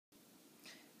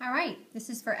All right,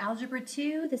 this is for Algebra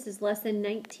 2. This is lesson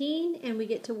 19, and we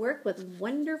get to work with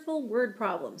wonderful word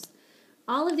problems.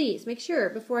 All of these, make sure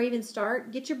before I even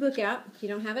start, get your book out if you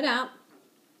don't have it out,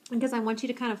 because I want you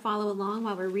to kind of follow along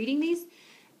while we're reading these.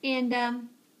 And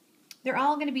they're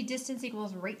all going to be distance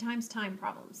equals rate times time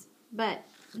problems. But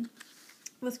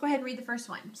let's go ahead and read the first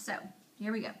one. So,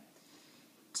 here we go.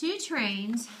 Two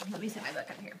trains, let me set my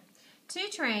book up here. Two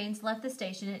trains left the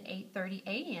station at 8:30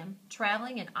 a.m.,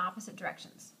 traveling in opposite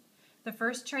directions. The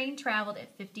first train traveled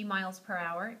at 50 miles per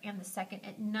hour and the second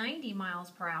at 90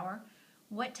 miles per hour.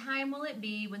 What time will it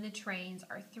be when the trains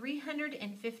are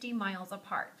 350 miles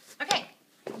apart? Okay,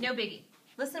 no biggie.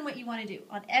 Listen what you want to do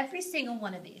on every single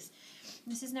one of these.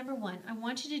 This is number one. I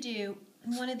want you to do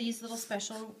one of these little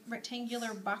special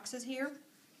rectangular boxes here.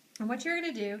 And what you're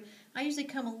going to do, I usually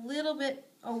come a little bit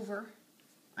over.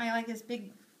 I like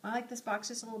this box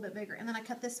just a little bit bigger. And then I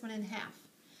cut this one in half.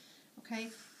 Okay?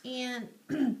 And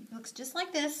it looks just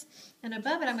like this. And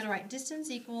above it, I'm going to write distance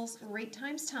equals rate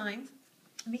times time,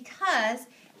 because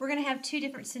we're going to have two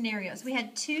different scenarios. We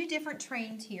had two different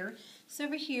trains here. So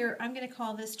over here, I'm going to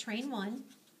call this train 1.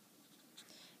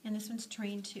 And this one's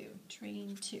train 2.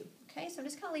 Train 2. Okay, so I'm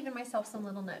just kind of leaving myself some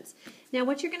little notes. Now,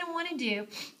 what you're going to want to do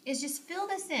is just fill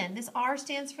this in. This R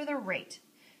stands for the rate.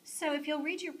 So if you'll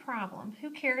read your problem, who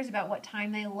cares about what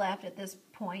time they left at this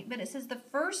point? But it says the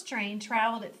first train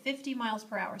traveled at 50 miles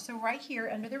per hour. So right here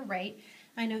under the rate,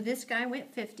 I know this guy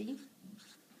went 50.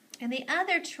 And the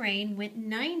other train went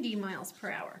 90 miles per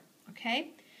hour.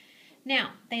 Okay? Now,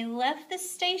 they left the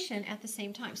station at the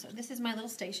same time. So this is my little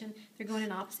station. They're going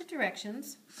in opposite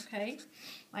directions. Okay?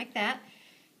 Like that.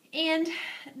 And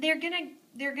they're gonna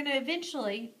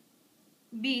eventually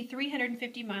be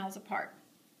 350 miles apart.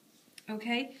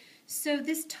 Okay, so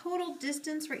this total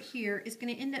distance right here is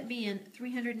going to end up being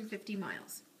 350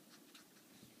 miles.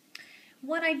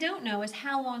 What I don't know is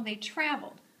how long they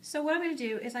traveled. So what I'm going to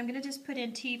do is I'm going to just put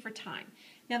in T for time.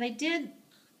 Now they did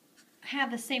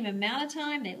have the same amount of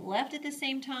time. They left at the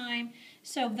same time.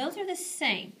 So those are the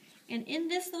same. And in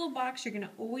this little box, you're going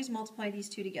to always multiply these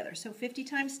two together. So 50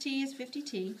 times T is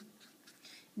 50T.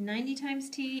 90 times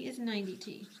T is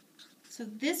 90T. So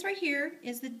this right here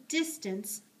is the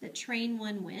distance that train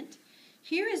 1 went.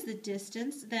 Here is the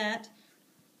distance that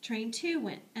train 2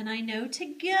 went. And I know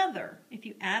together, if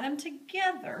you add them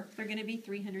together, they're going to be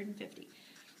 350.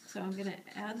 So I'm going to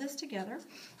add this together.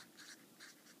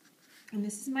 And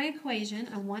this is my equation.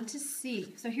 I want to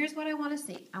see. So here's what I want to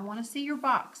see. I want to see your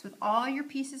box with all your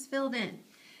pieces filled in.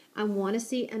 I want to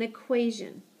see an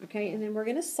equation. Okay, and then we're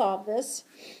going to solve this.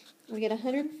 We get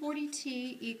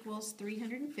 140T equals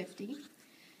 350.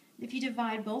 If you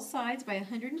divide both sides by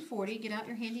 140, get out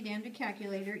your handy dandy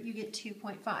calculator, you get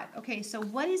 2.5. Okay, so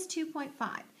what is 2.5?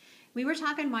 We were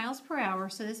talking miles per hour,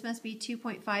 so this must be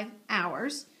 2.5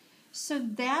 hours. So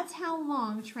that's how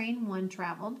long train 1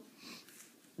 traveled.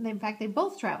 In fact, they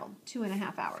both traveled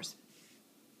 2.5 hours.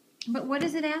 But what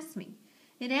does it ask me?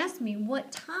 It asks me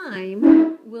what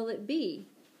time will it be,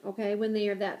 okay, when they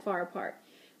are that far apart.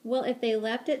 Well, if they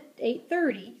left at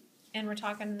 8:30, and we're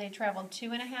talking they traveled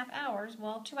 2.5 hours,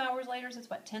 well, 2 hours later, it's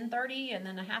what, 10:30, and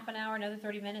then a half an hour, another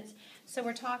 30 minutes. So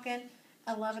we're talking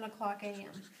 11 o'clock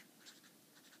a.m.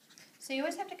 So you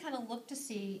always have to kind of look to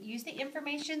see, use the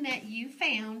information that you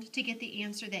found to get the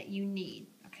answer that you need.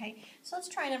 Okay, so let's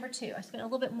try number 2. I spent a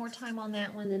little bit more time on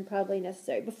that one than probably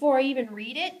necessary. Before I even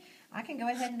read it, I can go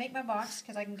ahead and make my box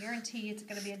because I can guarantee it's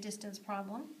going to be a distance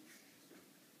problem.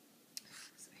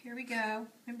 So here we go.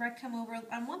 Remember, I come over.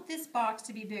 I want this box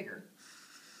to be bigger.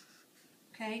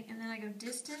 Okay, and then I go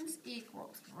distance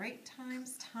equals rate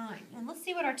times time. And let's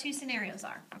see what our two scenarios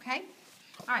are. Okay?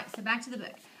 All right, so back to the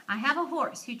book. I have a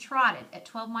horse who trotted at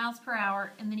 12 miles per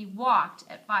hour and then he walked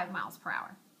at 5 miles per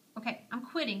hour. Okay, I'm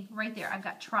quitting right there. I've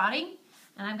got trotting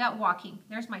and I've got walking.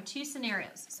 There's my two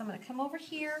scenarios. So I'm going to come over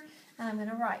here and I'm going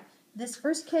to write. This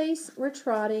first case, we're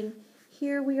trotting.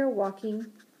 Here we are walking.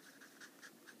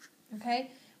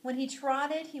 Okay, when he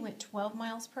trotted, he went 12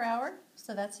 miles per hour.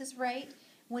 So that's his rate.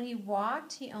 When he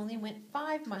walked, he only went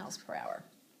 5 miles per hour.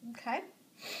 Okay,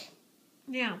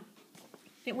 now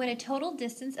it went a total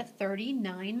distance of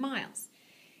 39 miles.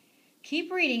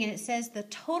 Keep reading, and it says the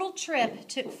total trip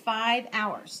took 5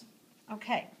 hours.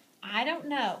 Okay, I don't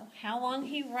know how long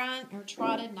he ran or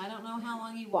trotted, and I don't know how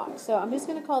long he walked. So I'm just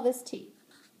going to call this T.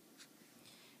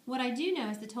 What I do know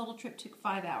is the total trip took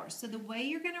 5 hours. So the way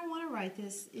you're going to want to write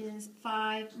this is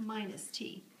 5 minus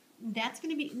T. That's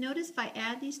going to be, notice if I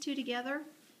add these two together,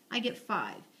 I get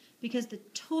 5, because the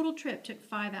total trip took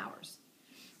 5 hours.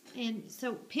 And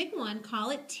so pick one,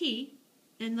 call it T,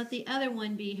 and let the other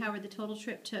one be however the total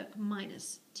trip took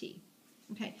minus T.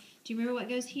 Okay, do you remember what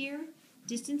goes here?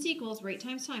 Distance equals rate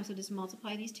times time, so just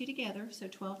multiply these two together. So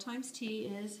 12 times t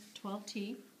is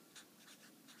 12t.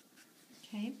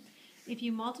 Okay. If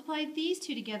you multiply these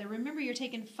two together, remember you're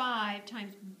taking 5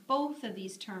 times both of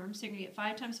these terms. So you're going to get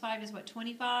 5 times 5 is what,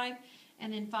 25?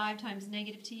 And then 5 times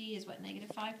negative t is what, negative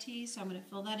 5t. So I'm going to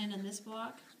fill that in this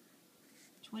block.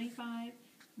 25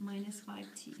 minus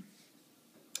 5t.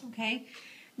 Okay.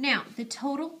 Now, the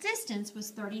total distance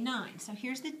was 39. So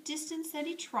here's the distance that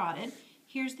he trotted.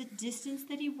 Here's the distance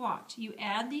that he walked. You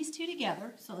add these two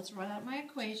together. So let's write out my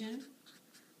equation.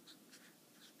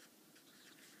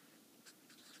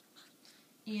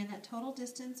 And that total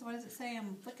distance, what does it say?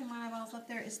 I'm flicking my eyeballs up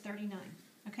there, is 39.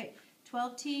 Okay,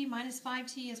 12t minus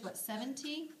 5t is what,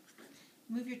 7t?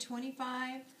 Move your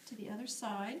 25 to the other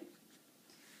side.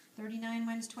 39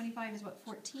 minus 25 is what,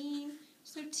 14?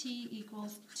 So t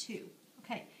equals 2.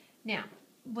 Okay, now,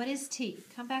 what is t?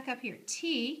 Come back up here.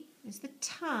 T is the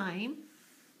time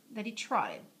that he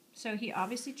trotted. So he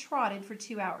obviously trotted for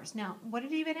 2 hours. Now, what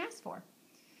did he even ask for?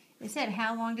 It said,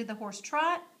 how long did the horse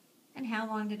trot and how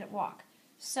long did it walk?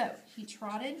 So he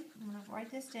trotted, I'm going to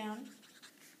write this down,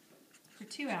 for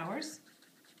 2 hours,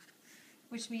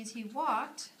 which means he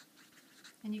walked,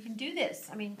 and you can do this.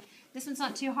 I mean, this one's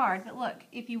not too hard, but look,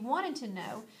 if you wanted to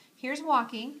know, here's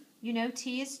walking. You know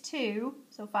t is 2,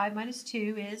 so 5 minus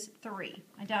 2 is 3.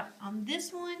 I doubt on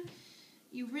this one,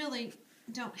 you really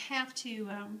don't have to, you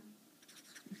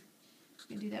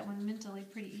can do that one mentally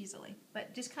pretty easily.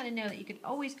 But just kind of know that you could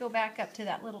always go back up to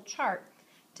that little chart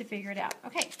to figure it out.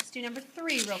 Okay, let's do number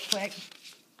 3 real quick.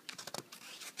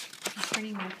 I'm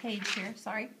turning my page here,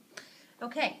 sorry.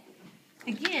 Okay,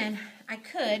 again, I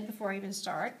could, before I even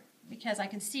start, because I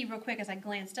can see real quick as I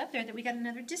glanced up there that we got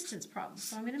another distance problem.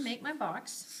 So I'm going to make my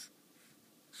box.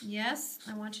 Yes,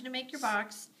 I want you to make your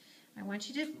box. I want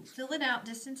you to fill it out,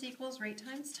 distance equals rate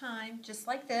times time, just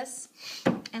like this,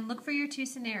 and look for your 2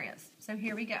 scenarios. So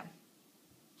here we go.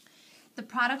 The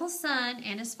prodigal son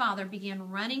and his father began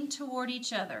running toward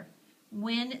each other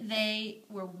when they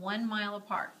were 1 mile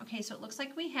apart. Okay, so it looks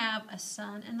like we have a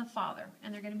son and the father,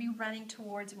 and they're going to be running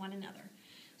towards one another.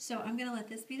 So I'm going to let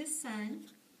this be the son.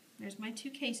 There's my 2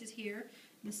 cases here.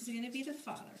 This is going to be the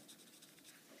father.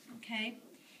 Okay,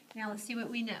 now let's see what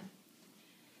we know.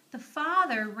 The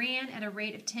father ran at a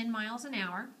rate of 10 miles an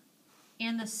hour,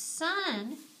 and the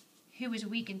son, who was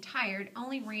weak and tired,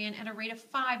 only ran at a rate of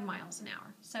 5 miles an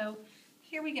hour. So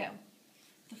here we go.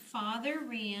 The father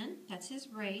ran, that's his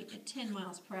rate, at 10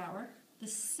 miles per hour. The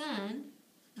son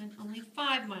went only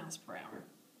 5 miles per hour.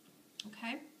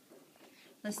 Okay?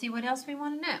 Let's see what else we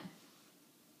want to know.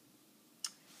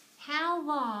 How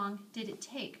long did it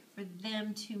take for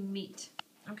them to meet?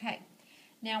 Okay.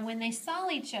 Now, when they saw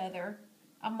each other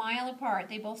a mile apart,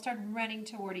 they both started running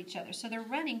toward each other. So they're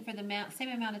running for the same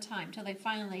amount of time until they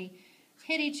finally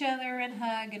hit each other and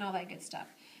hug and all that good stuff.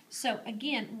 So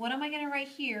again, what am I going to write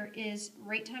here is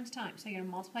rate times time. So I'm going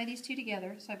to multiply these 2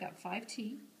 together. So I've got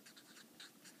 5t.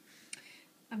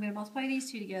 I'm going to multiply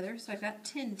these 2 together. So I've got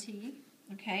 10t.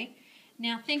 Okay.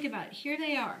 Now think about it. Here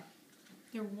they are.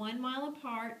 They're 1 mile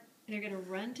apart. They're going to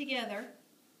run together.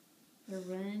 They're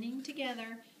running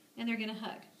together, and they're going to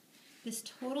hug. This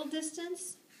total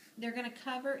distance they're going to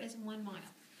cover is 1 mile.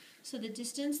 So the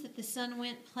distance that the son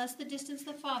went plus the distance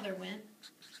the father went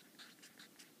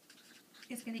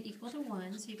is going to equal to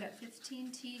 1. So you've got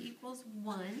 15t equals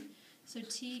 1. So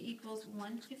t equals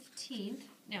 1/15.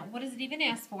 Now, what does it even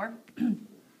ask for?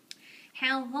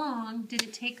 How long did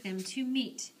it take them to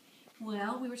meet?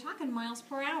 Well, we were talking miles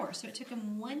per hour, so it took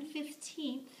them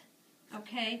 1/15,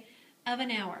 okay, of an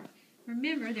hour.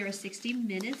 Remember, there are 60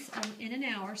 minutes in an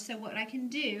hour, so what I can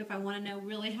do, if I want to know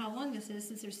really how long this is,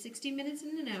 since there's 60 minutes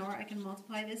in an hour, I can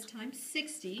multiply this times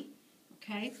 60,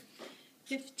 okay?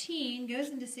 15 goes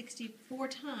into 60 4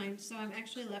 times, so I'm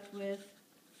actually left with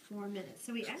 4 minutes.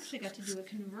 So we actually got to do a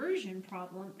conversion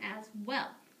problem as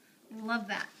well. I love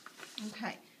that.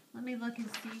 Okay, let me look and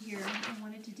see here. I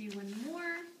wanted to do one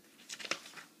more.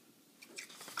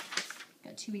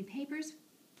 Got too many papers.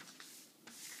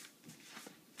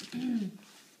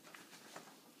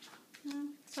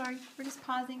 Sorry, we're just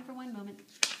pausing for 1 moment.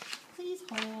 Please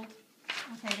hold.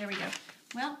 Okay, there we go.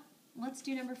 Well, let's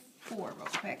do number 4 real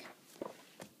quick.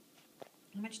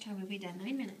 How much time have we done?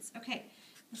 9 minutes. Okay,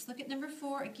 let's look at number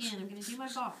 4 again. I'm going to do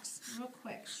my box real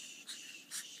quick.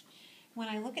 When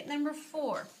I look at number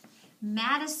 4,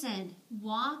 Madison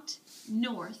walked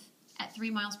north at 3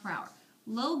 miles per hour.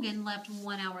 Logan left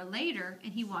 1 hour later,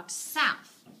 and he walked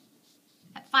south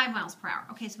at 5 miles per hour.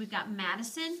 Okay, so we've got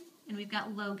Madison and we've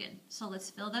got Logan. So let's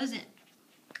fill those in.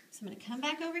 So I'm going to come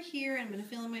back over here and I'm going to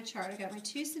fill in my chart. I've got my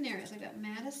 2 scenarios. I've got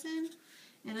Madison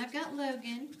and I've got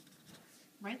Logan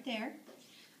right there.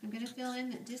 I'm going to fill in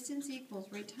that distance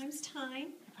equals rate times time.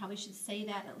 I probably should say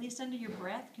that at least under your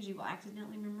breath because you will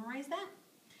accidentally memorize that.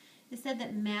 It said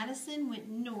that Madison went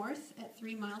north at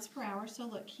 3 miles per hour. So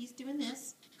look, he's doing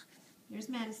this. There's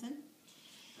Madison.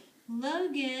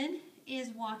 Logan is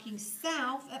walking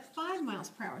south at 5 miles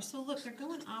per hour. So look, they're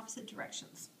going opposite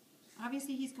directions.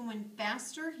 Obviously, he's going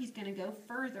faster. He's going to go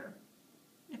further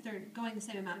if they're going the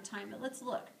same amount of time. But let's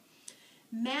look.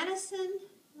 Madison,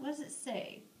 what does it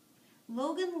say?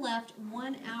 Logan left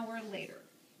 1 hour later.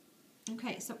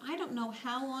 Okay, so I don't know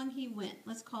how long he went.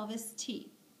 Let's call this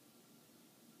T.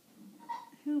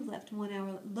 Who left 1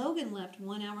 hour? Logan left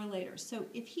 1 hour later. So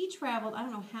if he traveled, I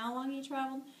don't know how long he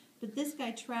traveled, but this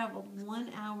guy traveled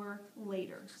 1 hour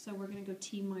later. So we're going to go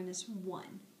T minus 1,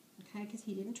 okay, because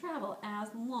he didn't travel as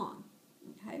long,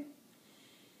 okay?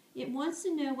 It wants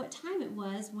to know what time it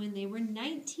was when they were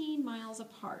 19 miles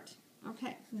apart.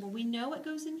 Okay, well, we know what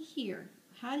goes in here.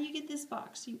 How do you get this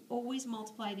box? You always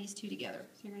multiply these two together.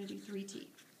 So you're going to do 3t.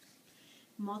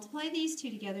 Multiply these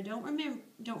two together.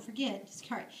 Don't forget,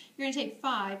 sorry, you're going to take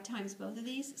 5 times both of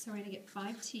these. So we're going to get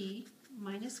 5t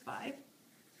minus 5.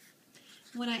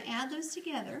 When I add those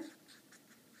together,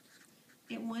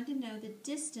 it wanted to know the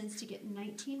distance to get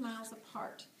 19 miles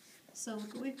apart. So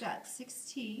look what we've got,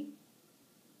 6t.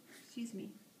 Excuse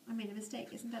me, I made a mistake.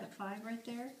 Isn't that a 5 right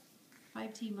there?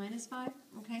 5t minus 5.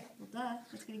 Okay, well, duh.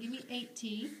 That's going to give me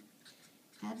 8t.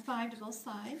 Add 5 to both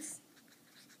sides.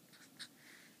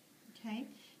 Okay,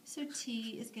 so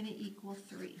t is going to equal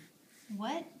 3.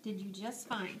 What did you just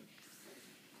find?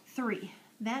 3.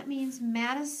 That means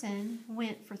Madison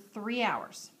went for 3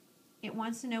 hours. It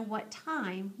wants to know what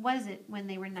time was it when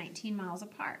they were 19 miles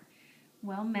apart.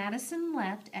 Well, Madison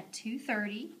left at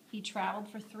 2:30. He traveled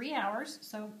for 3 hours,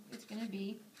 so it's going to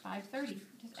be 5:30.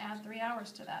 Just add 3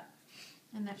 hours to that.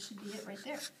 And that should be it right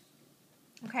there.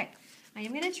 Okay, I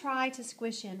am going to try to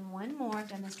squish in one more. I've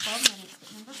done this 12 minutes,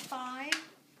 but number 5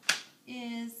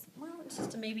 is, well, it's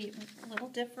just maybe a little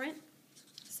different.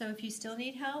 So if you still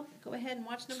need help, go ahead and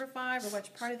watch number 5 or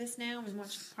watch part of this now and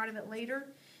watch part of it later.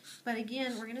 But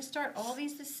again, we're going to start all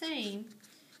these the same.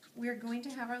 We're going to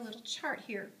have our little chart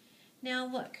here. Now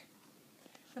look,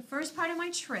 the first part of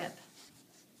my trip,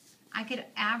 I could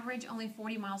average only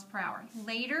 40 miles per hour.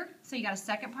 Later, so you got a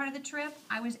second part of the trip,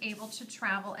 I was able to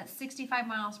travel at 65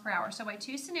 miles per hour. So my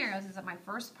two scenarios is at my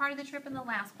first part of the trip and the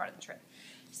last part of the trip.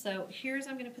 So here's,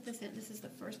 I'm going to put this in. This is the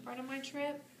first part of my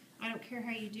trip. I don't care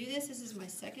how you do this. This is my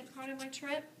second part of my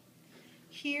trip.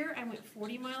 Here, I went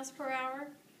 40 miles per hour.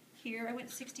 Here, I went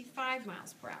 65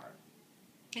 miles per hour.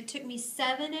 It took me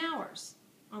 7 hours.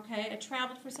 Okay, I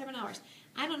traveled for 7 hours.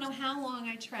 I don't know how long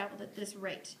I traveled at this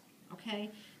rate.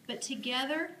 Okay, but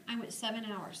together, I went 7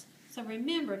 hours. So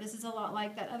remember, this is a lot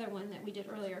like that other one that we did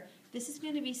earlier. This is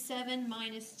going to be 7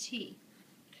 minus t.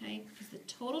 Okay, because the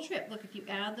total trip, look, if you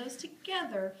add those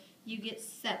together, you get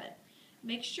 7.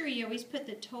 Make sure you always put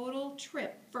the total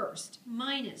trip first,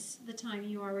 minus the time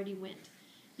you already went.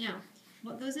 Now,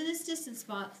 what goes in this distance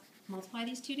box, multiply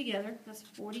these two together, that's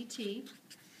 40t.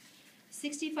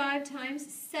 65 times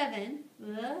 7,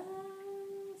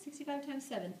 65 times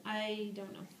 7, I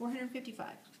don't know, 455.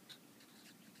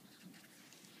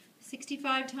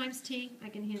 65 times t, I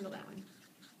can handle that one.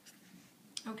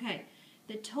 Okay,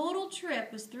 the total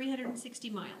trip was 360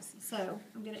 miles. So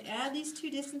I'm going to add these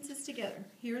two distances together.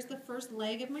 Here's the first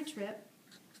leg of my trip.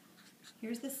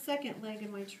 Here's the second leg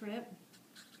of my trip.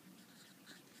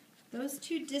 Those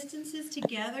two distances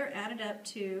together added up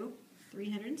to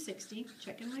 360.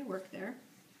 Checking my work there.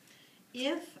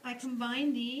 If I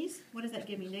combine these, what does that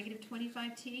give me? Negative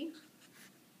 25t.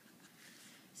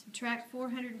 Subtract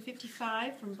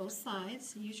 455 from both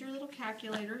sides. Use your little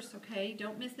calculators, okay?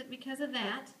 Don't miss it because of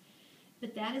that.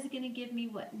 But that is going to give me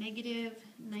what? Negative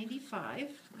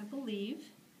 95, I believe.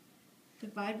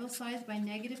 Divide both sides by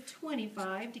negative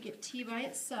 25 to get t by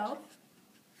itself.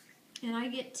 And I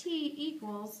get t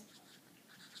equals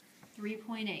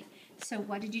 3.8. So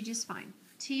what did you just find?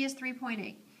 T is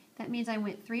 3.8. That means I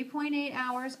went 3.8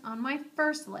 hours on my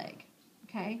first leg,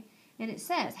 okay? And it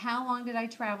says, how long did I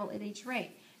travel at each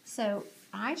rate? So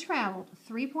I traveled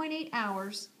 3.8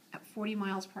 hours at 40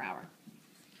 miles per hour.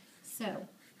 So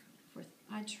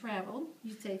I traveled,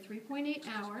 you'd say 3.8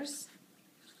 hours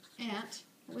at,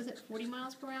 what was it, 40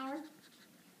 miles per hour?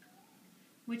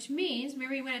 Which means,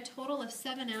 remember you went a total of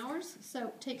 7 hours,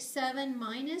 so take 7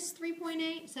 minus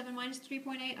 3.8, 7 minus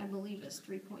 3.8, I believe is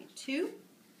 3.2.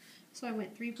 So I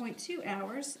went 3.2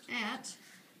 hours at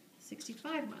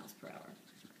 65 miles per hour.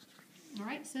 All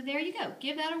right, so there you go.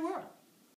 Give that a whirl.